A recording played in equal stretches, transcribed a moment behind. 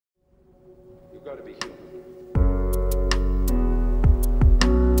got to be human.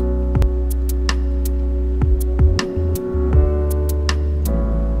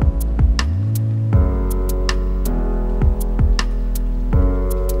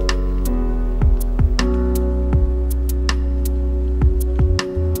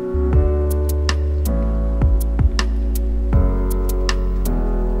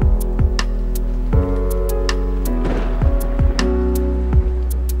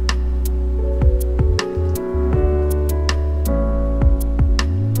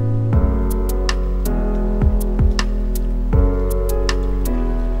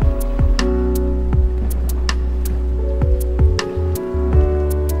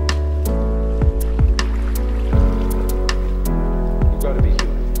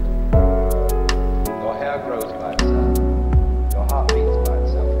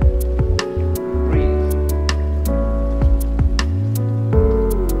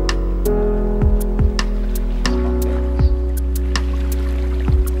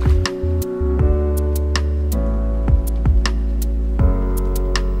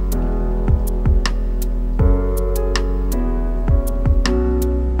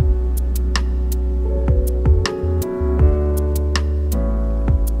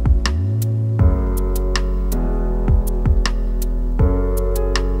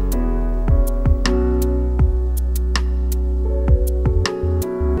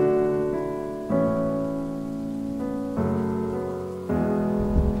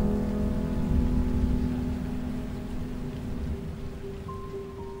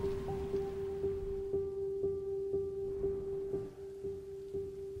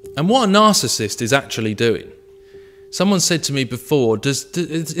 And what a narcissist is actually doing. Someone said to me before,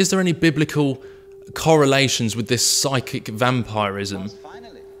 is there any biblical correlations with this psychic vampirism?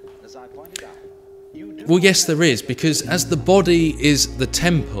 Well, yes, there is, because as the body is the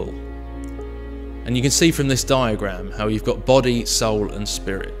temple, and you can see from this diagram how you've got body, soul and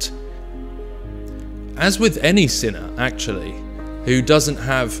spirit. As with any sinner, actually, who doesn't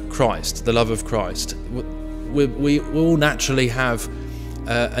have Christ, the love of Christ, we all naturally have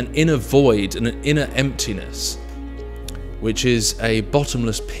an inner void and an inner emptiness, which is a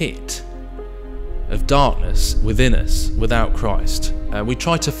bottomless pit of darkness within us without Christ. We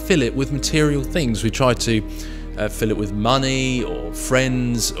try to fill it with material things. We try to fill it with money or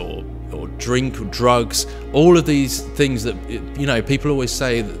friends or drink or drugs. All of these things that, you know, people always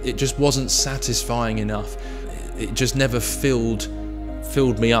say that it just wasn't satisfying enough. It just never filled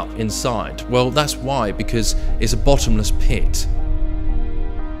me up inside. Well, that's why, because it's a bottomless pit.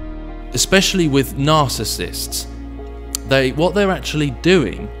 Especially with narcissists, what they're actually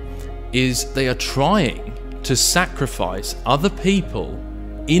doing is they are trying to sacrifice other people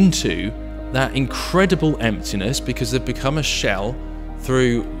into that incredible emptiness, because they've become a shell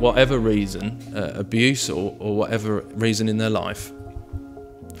through whatever reason, abuse or whatever reason in their life.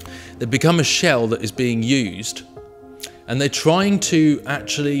 They've become a shell that is being used, and they're trying to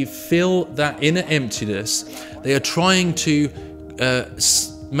actually fill that inner emptiness. They are trying to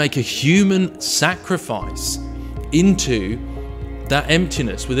make a human sacrifice into that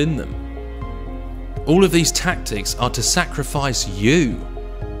emptiness within them. All of these tactics are to sacrifice you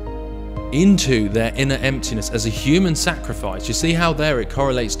into their inner emptiness as a human sacrifice. You see how there it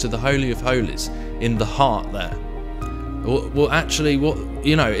correlates to the Holy of Holies in the heart there. Well, actually,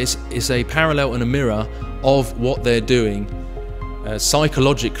 it's a parallel and a mirror of what they're doing,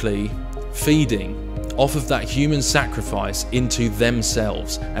 psychologically feeding off of that human sacrifice into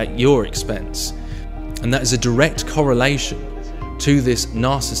themselves at your expense. And that is a direct correlation to this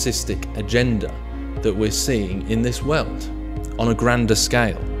narcissistic agenda that we're seeing in this world on a grander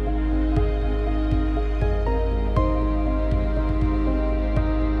scale.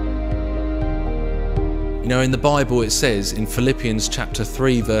 You know, in the Bible it says in Philippians chapter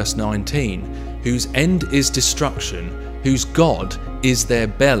 3 verse 19, whose end is destruction, whose God is their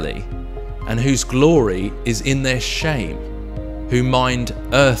belly, and whose glory is in their shame, who mind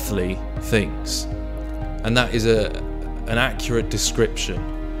earthly things. And that is an accurate description.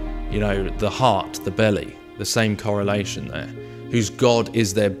 You know, the heart, the belly, the same correlation there. Whose God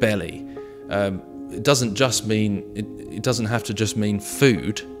is their belly. It doesn't just mean, it doesn't have to just mean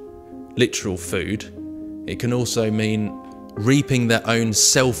food, literal food. It can also mean reaping their own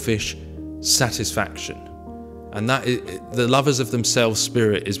selfish satisfaction. And that is, the lovers of themselves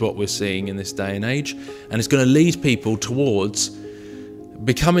spirit is what we're seeing in this day and age. And it's going to lead people towards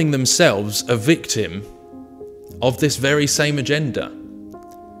becoming themselves a victim of this very same agenda,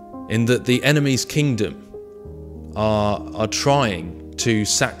 in that the enemy's kingdom are trying to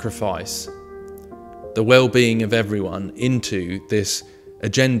sacrifice the well-being of everyone into this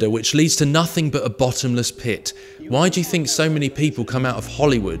agenda, which leads to nothing but a bottomless pit. Why do you think so many people come out of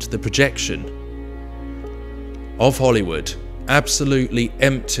Hollywood, the projection of Hollywood, absolutely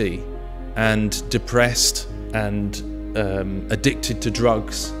empty and depressed and addicted to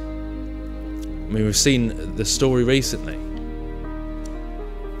drugs? I mean, we've seen the story recently,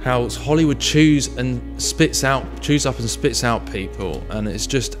 how Hollywood chews up and spits out people, and it's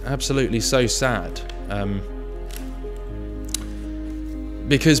just absolutely so sad.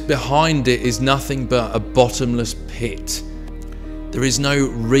 Because behind it is nothing but a bottomless pit. There is no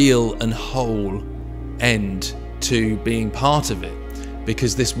real and whole end to being part of it,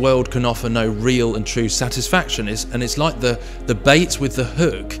 because this world can offer no real and true satisfaction. And it's like the bait with the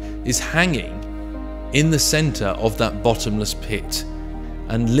hook is hanging in the center of that bottomless pit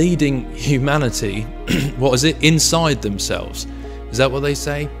and leading humanity, what is it, inside themselves. Is that what they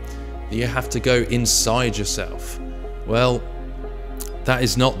say? You have to go inside yourself. Well, that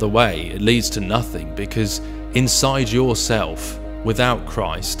is not the way. It leads to nothing, because inside yourself, without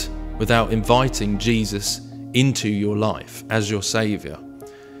Christ, without inviting Jesus into your life as your Saviour,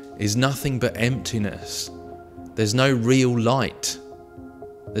 is nothing but emptiness. There's no real light.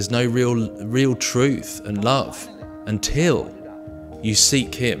 There's no real truth and love until you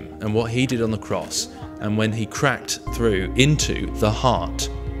seek Him and what He did on the cross, and when He cracked through into the heart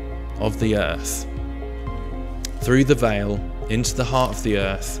of the earth, through the veil, into the heart of the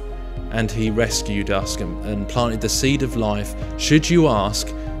earth, and He rescued us and planted the seed of life, should you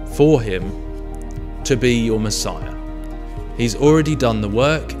ask for Him to be your Messiah. He's already done the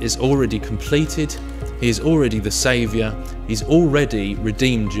work, it's already completed, He is already the Saviour, He's already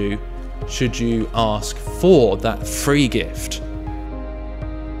redeemed you, should you ask for that free gift.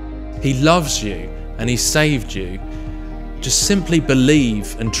 He loves you and He saved you. Just simply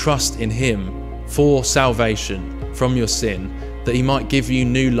believe and trust in Him for salvation from your sin, that He might give you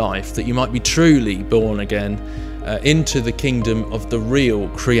new life, that you might be truly born again into the kingdom of the real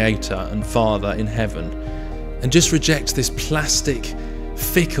Creator and Father in heaven. And just reject this plastic,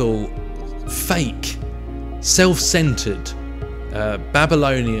 fickle, fake, self-centered,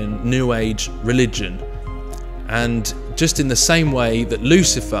 Babylonian New Age religion. And just in the same way that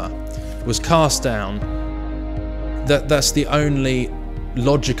Lucifer was cast down, that's the only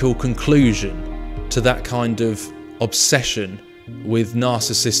logical conclusion to that kind of obsession with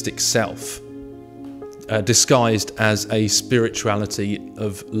narcissistic self, disguised as a spirituality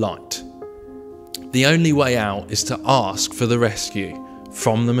of light. The only way out is to ask for the rescue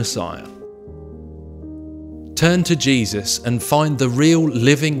from the Messiah. Turn to Jesus and find the real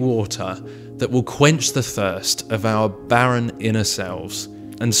living water that will quench the thirst of our barren inner selves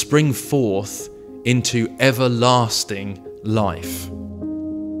and spring forth into everlasting life.